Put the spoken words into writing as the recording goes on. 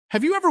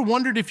Have you ever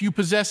wondered if you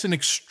possess an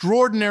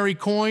extraordinary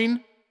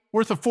coin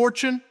worth a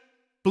fortune?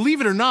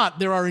 Believe it or not,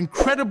 there are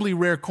incredibly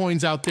rare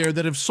coins out there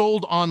that have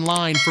sold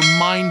online for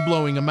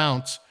mind-blowing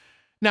amounts.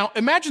 Now,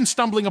 imagine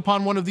stumbling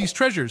upon one of these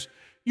treasures.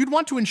 You'd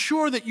want to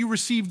ensure that you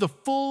receive the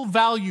full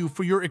value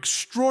for your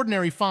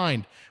extraordinary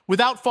find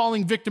without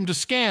falling victim to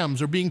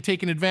scams or being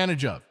taken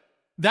advantage of.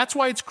 That's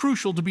why it's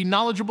crucial to be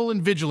knowledgeable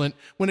and vigilant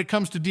when it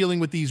comes to dealing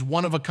with these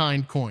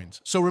one-of-a-kind coins.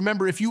 So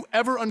remember, if you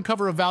ever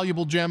uncover a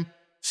valuable gem,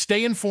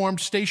 stay informed,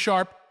 stay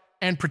sharp,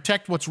 and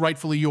protect what's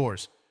rightfully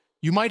yours.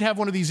 You might have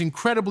one of these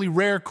incredibly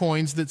rare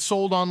coins that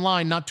sold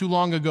online not too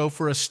long ago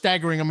for a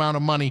staggering amount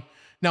of money.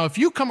 Now, if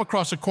you come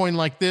across a coin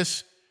like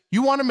this,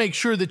 you want to make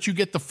sure that you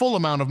get the full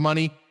amount of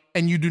money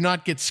and you do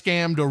not get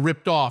scammed or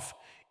ripped off.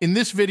 In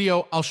this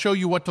video, I'll show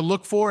you what to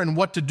look for and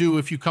what to do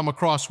if you come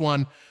across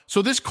one.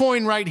 So this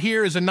coin right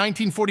here is a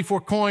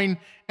 1944 coin,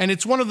 and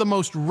it's one of the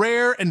most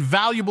rare and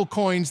valuable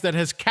coins that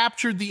has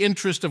captured the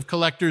interest of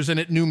collectors and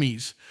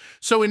newbies.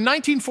 So in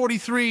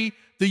 1943,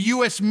 the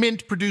U.S.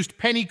 Mint produced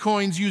penny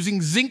coins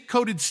using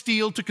zinc-coated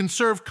steel to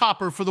conserve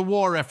copper for the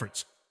war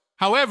efforts.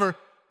 However,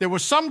 there were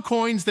some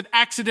coins that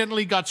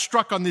accidentally got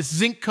struck on this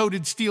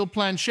zinc-coated steel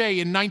planchet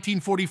in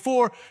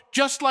 1944,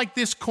 just like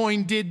this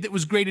coin did that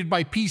was graded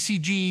by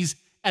PCGs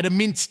at a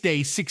Mint's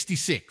Day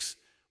 66.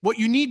 What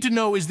you need to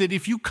know is that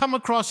if you come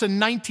across a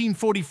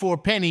 1944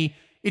 penny,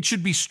 it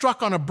should be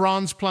struck on a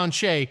bronze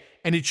planchet,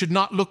 and it should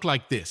not look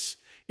like this.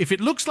 If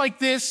it looks like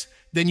this,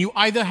 then you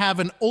either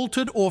have an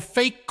altered or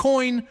fake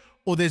coin,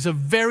 or there's a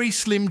very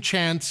slim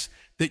chance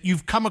that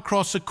you've come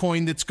across a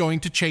coin that's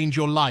going to change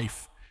your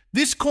life.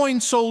 This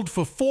coin sold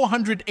for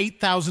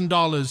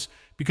 $408,000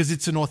 because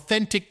it's an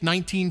authentic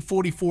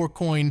 1944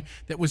 coin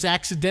that was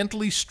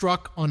accidentally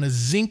struck on a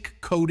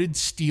zinc-coated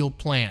steel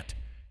plant.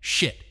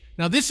 Shit.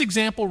 Now this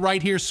example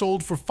right here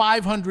sold for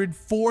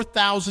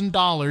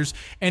 $504,000,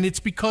 and it's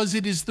because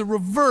it is the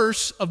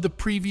reverse of the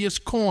previous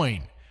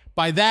coin.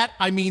 By that,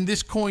 I mean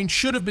this coin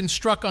should have been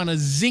struck on a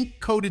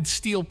zinc-coated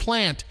steel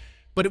plant,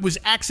 but it was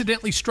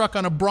accidentally struck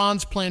on a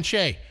bronze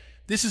planchet.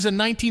 This is a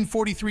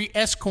 1943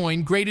 S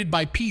coin graded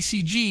by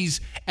PCGs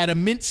at a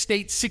Mint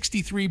State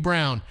 63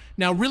 brown.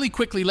 Now really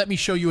quickly, let me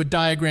show you a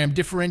diagram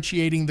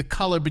differentiating the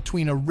color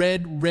between a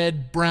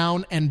red,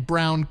 brown, and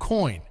brown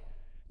coin.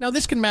 Now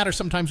this can matter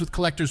sometimes with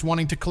collectors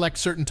wanting to collect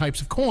certain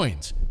types of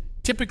coins.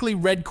 Typically,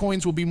 red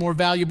coins will be more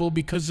valuable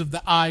because of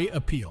the eye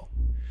appeal.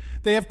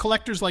 They have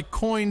collectors like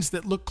coins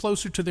that look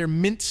closer to their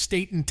Mint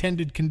State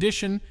intended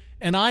condition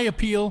and eye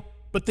appeal,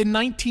 but the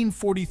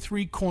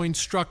 1943 coin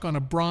struck on a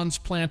bronze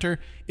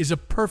planter is a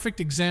perfect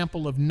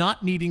example of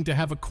not needing to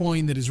have a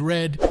coin that is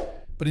red,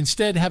 but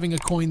instead having a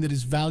coin that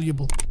is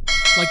valuable.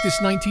 Like this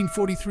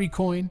 1943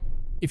 coin,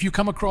 if you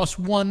come across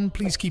one,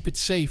 please keep it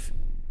safe.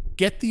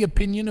 Get the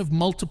opinion of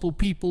multiple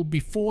people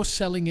before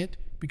selling it,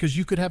 because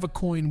you could have a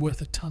coin worth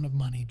a ton of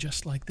money,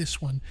 just like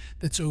this one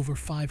that's over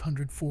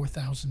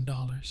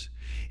 $504,000.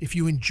 If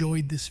you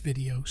enjoyed this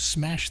video,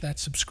 smash that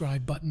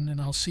subscribe button, and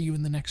I'll see you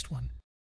in the next one.